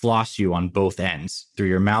 we could floss you on both ends, through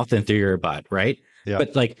your mouth and through your butt, right? Yeah.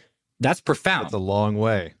 But like, that's profound. That's a long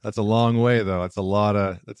way. That's a long way, though. That's a lot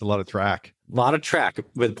of track. A lot of track.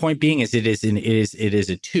 But the point being is it is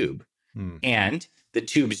a tube. And the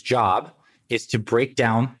tube's job is to break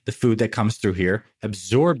down the food that comes through here,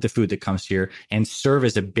 absorb the food that comes here, and serve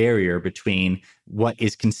as a barrier between what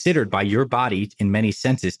is considered by your body in many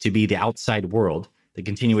senses to be the outside world, the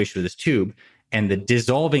continuation of this tube, and the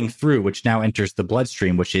dissolving through, which now enters the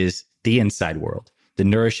bloodstream, which is the inside world, the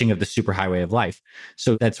nourishing of the superhighway of life.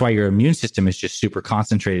 So that's why your immune system is just super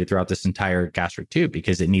concentrated throughout this entire gastric tube,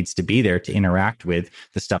 because it needs to be there to interact with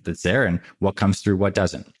the stuff that's there and what comes through, what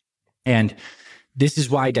doesn't. And this is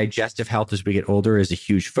why digestive health as we get older is a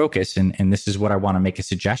huge focus. And this is what I want to make a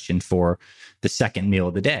suggestion for the second meal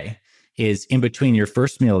of the day is, in between your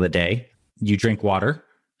first meal of the day, you drink water,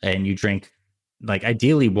 and you drink, like,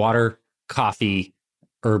 ideally water, coffee,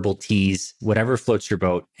 herbal teas, whatever floats your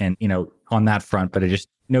boat. And, you know, on that front, but just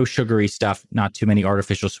no sugary stuff, not too many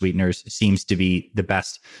artificial sweeteners seems to be the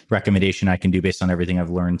best recommendation I can do based on everything I've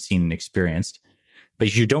learned, seen, and experienced.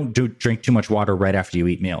 But you don't drink too much water right after you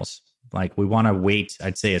eat meals. Like, we want to wait,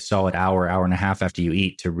 I'd say, a solid hour and a half after you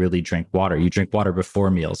eat to really drink water. You drink water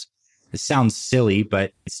before meals. It sounds silly,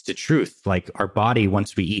 but it's the truth. Like, our body,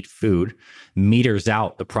 once we eat food, meters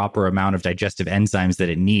out the proper amount of digestive enzymes that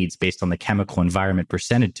it needs based on the chemical environment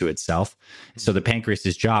presented to itself. So the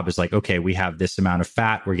pancreas's job is like, okay, we have this amount of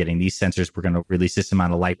fat, we're getting these sensors, we're going to release this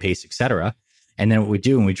amount of lipase, et cetera. And then what we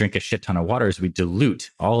do when we drink a shit ton of water is we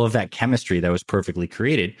dilute all of that chemistry that was perfectly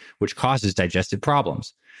created, which causes digestive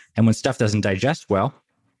problems. And when stuff doesn't digest well,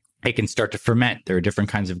 it can start to ferment. There are different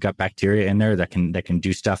kinds of gut bacteria in there that can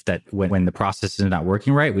do stuff that when the process is not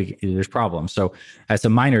working right, there's problems. So as a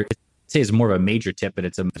minor, I'd say it's more of a major tip, but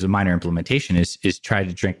it's a minor implementation is try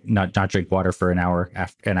to drink, not drink water for an hour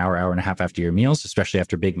and a half after your meals, especially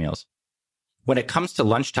after big meals. When it comes to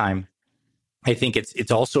lunchtime, I think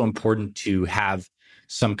it's also important to have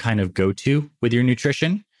some kind of go-to with your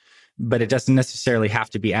nutrition, but it doesn't necessarily have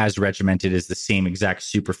to be as regimented as the same exact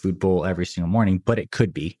superfood bowl every single morning, but it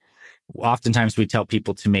could be. Oftentimes we tell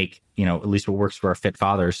people to make, at least what works for our fit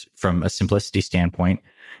fathers from a simplicity standpoint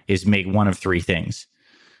is make one of three things.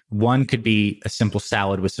 One could be a simple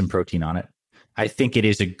salad with some protein on it. I think it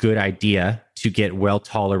is a good idea to get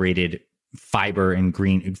well-tolerated fibrous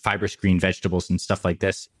green vegetables and stuff like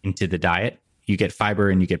this into the diet. You get fiber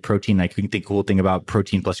and you get protein. I think the cool thing about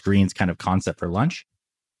protein plus greens kind of concept for lunch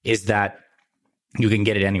is that you can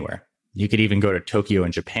get it anywhere. You could even go to Tokyo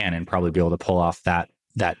in Japan and probably be able to pull off that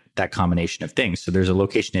combination of things. So there's a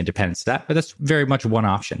location independence to that, but that's very much one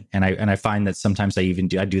option. And I find that sometimes I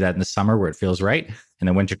do that in the summer where it feels right. In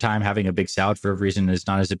the wintertime, having a big salad for a reason is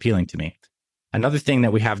not as appealing to me. Another thing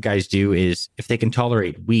that we have guys do is if they can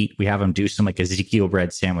tolerate wheat, we have them do some like Ezekiel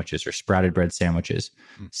bread sandwiches or sprouted bread sandwiches.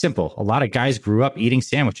 Simple. A lot of guys grew up eating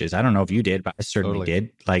sandwiches. I don't know if you did, but I certainly did.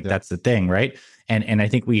 That's the thing, right? And I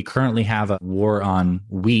think we currently have a war on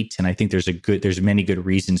wheat. And I think there's many good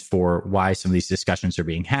reasons for why some of these discussions are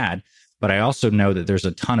being had. But I also know that there's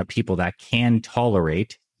a ton of people that can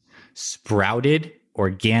tolerate sprouted,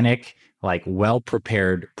 organic, like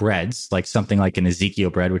well-prepared breads, like something like an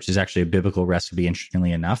Ezekiel bread, which is actually a biblical recipe,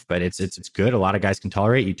 interestingly enough, but it's good. A lot of guys can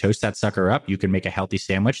tolerate. You toast that sucker up. You can make a healthy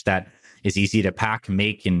sandwich that is easy to pack,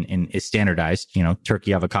 make, and is standardized,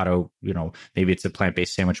 turkey, avocado, maybe it's a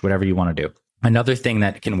plant-based sandwich, whatever you want to do. Another thing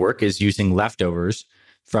that can work is using leftovers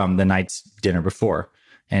from the night's dinner before.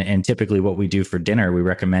 And typically what we do for dinner, we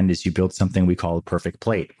recommend is you build something we call a perfect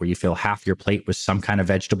plate, where you fill half your plate with some kind of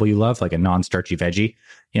vegetable you love, like a non-starchy veggie.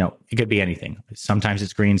 It could be anything. Sometimes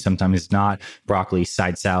it's green, sometimes it's not. Broccoli,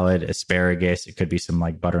 side salad, asparagus. It could be some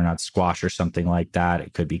like butternut squash or something like that.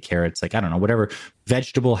 It could be carrots, like, I don't know, whatever.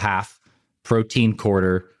 Vegetable half, protein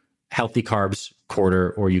quarter, healthy carbs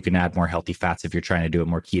quarter, or you can add more healthy fats if you're trying to do it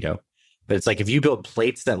more keto. But it's like if you build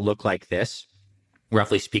plates that look like this,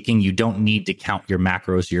 roughly speaking, you don't need to count your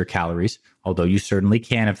macros or your calories, although you certainly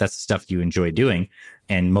can if that's the stuff you enjoy doing.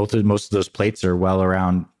 And most of those plates are well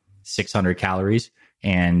around 600 calories,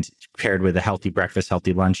 and paired with a healthy breakfast,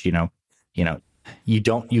 healthy lunch, you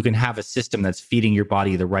can have a system that's feeding your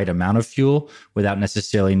body the right amount of fuel without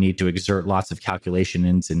necessarily need to exert lots of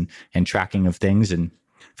calculations and tracking of things. And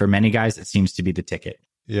for many guys, it seems to be the ticket.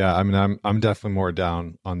 Yeah, I mean, I'm definitely more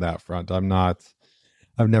down on that front.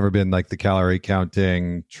 I've never been like the calorie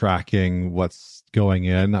counting, tracking what's going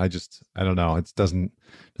in. I don't know. It doesn't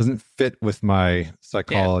fit with my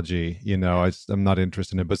psychology. Yeah. I'm not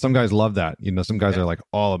interested in it. But some guys love that. Some guys are like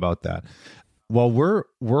all about that. Well,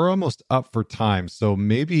 we're almost up for time. So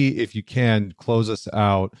maybe if you can close us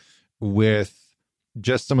out with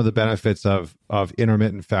just some of the benefits of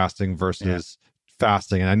intermittent fasting versus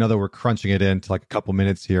fasting. And I know that we're crunching it into like a couple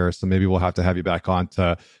minutes here, so maybe we'll have to have you back on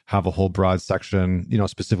to have a whole broad section,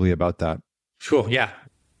 specifically about that. Sure. Yeah.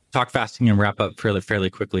 Talk fasting and wrap up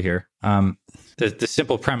fairly quickly here. The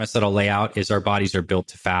simple premise that I'll lay out is our bodies are built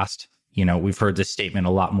to fast. We've heard this statement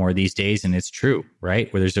a lot more these days, and it's true,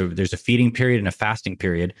 right? Where there's a feeding period and a fasting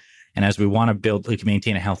period. And as we want to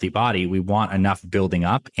maintain a healthy body, we want enough building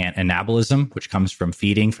up and anabolism, which comes from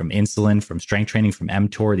feeding, from insulin, from strength training, from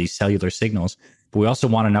mTOR, these cellular signals. But we also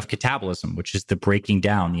want enough catabolism, which is the breaking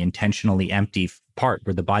down, the intentionally empty part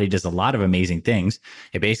where the body does a lot of amazing things.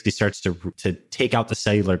 It basically starts to take out the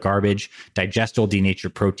cellular garbage, digest old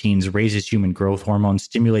denatured proteins, raises human growth hormones,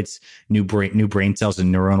 stimulates new brain cells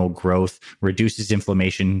and neuronal growth, reduces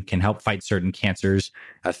inflammation, can help fight certain cancers.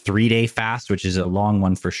 A 3-day fast, which is a long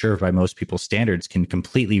one for sure by most people's standards, can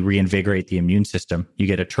completely reinvigorate the immune system. You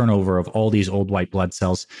get a turnover of all these old white blood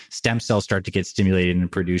cells. Stem cells start to get stimulated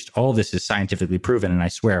and produced. All this is scientifically proven. And I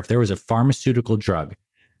swear, if there was a pharmaceutical drug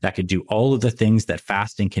that could do all of the things that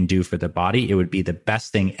fasting can do for the body, it would be the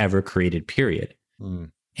best thing ever created, period.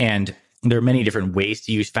 And there are many different ways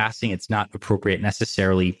to use fasting. It's not appropriate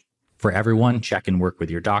necessarily for everyone. Check and work with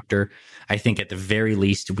your doctor. I think at the very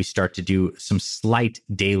least, we start to do some slight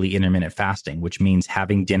daily intermittent fasting, which means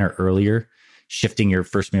having dinner earlier, shifting your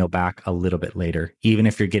first meal back a little bit later. Even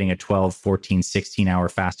if you're getting a 12, 14, 16 hour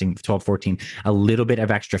fasting, 12, 14, a little bit of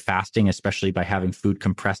extra fasting, especially by having food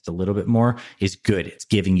compressed a little bit more, is good. It's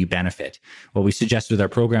giving you benefit. What we suggest with our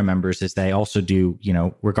program members is they also do,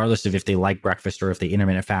 regardless of if they like breakfast or if they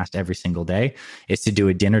intermittent fast every single day, is to do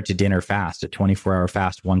a dinner to dinner fast, a 24-hour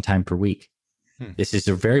fast one time per week. This is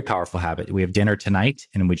a very powerful habit. We have dinner tonight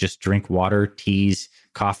and we just drink water, teas,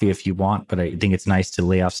 coffee if you want, but I think it's nice to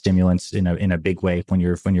lay off stimulants in a big way when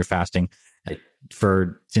you're fasting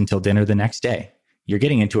until dinner the next day. You're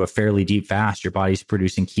getting into a fairly deep fast. Your body's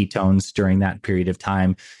producing ketones during that period of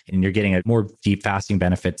time, and you're getting a more deep fasting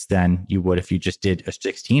benefits than you would if you just did a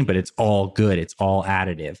 16, but it's all good. It's all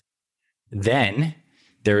additive. Then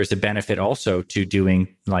there is a benefit also to doing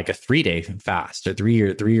like a 3-day fast, a 3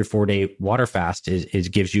 or 4 day water fast is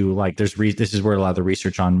gives you like, this is where a lot of the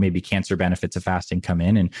research on maybe cancer benefits of fasting come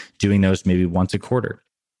in, and doing those maybe once a quarter,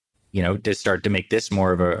 to start to make this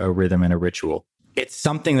more of a rhythm and a ritual. It's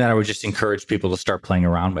something that I would just encourage people to start playing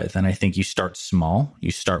around with. And I think you start small.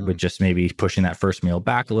 You start with just maybe pushing that first meal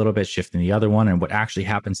back a little bit, shifting the other one. And what actually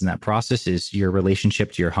happens in that process is your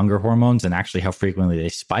relationship to your hunger hormones and actually how frequently they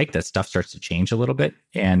spike, that stuff starts to change a little bit.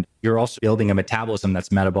 And you're also building a metabolism that's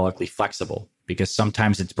metabolically flexible, because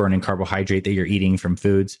sometimes it's burning carbohydrate that you're eating from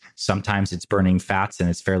foods. Sometimes it's burning fats and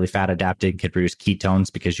it's fairly fat adapted, can produce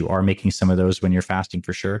ketones because you are making some of those when you're fasting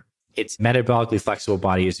for sure. It's metabolically flexible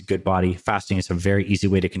body is a good body. Fasting is a very easy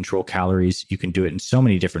way to control calories. You can do it in so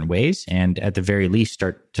many different ways. And at the very least,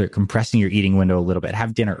 start to compressing your eating window a little bit.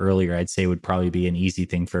 Have dinner earlier, I'd say, would probably be an easy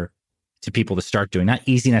thing to people to start doing. Not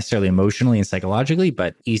easy necessarily emotionally and psychologically,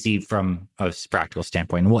 but easy from a practical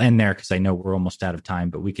standpoint. And we'll end there because I know we're almost out of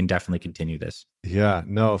time, but we can definitely continue this. Yeah,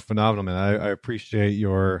 no, phenomenal, man. I appreciate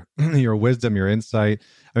your your wisdom, your insight.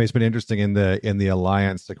 I mean, it's been interesting in the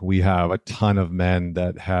Alliance. Like, we have a ton of men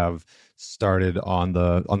that have started on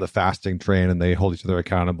the fasting train, and they hold each other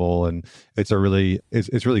accountable. And it's really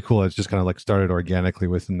cool. It's just kind of like started organically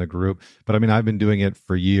within the group. But I mean, I've been doing it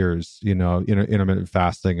for years, intermittent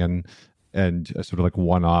fasting and sort of like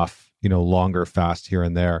one-off, longer fast here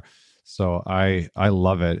and there. So I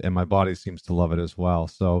love it, and my body seems to love it as well.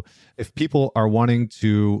 So if people are wanting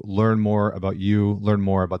to learn more about you, learn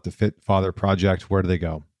more about the Fit Father Project, where do they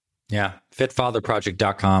go? Yeah,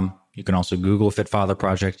 fitfatherproject.com. You can also Google Fit Father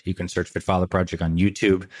Project. You can search Fit Father Project on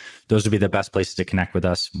YouTube. Those would be the best places to connect with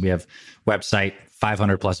us. We have website,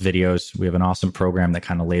 500 plus videos. We have an awesome program that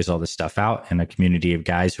kind of lays all this stuff out, and a community of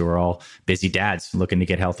guys who are all busy dads looking to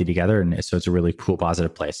get healthy together. And so it's a really cool,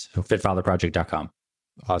 positive place. So fitfatherproject.com.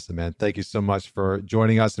 Awesome, man. Thank you so much for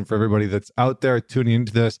joining us. And for everybody that's out there tuning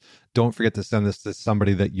into this, don't forget to send this to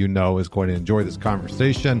somebody that you know is going to enjoy this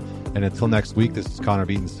conversation. And until next week, this is Connor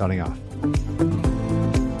Beaton signing off.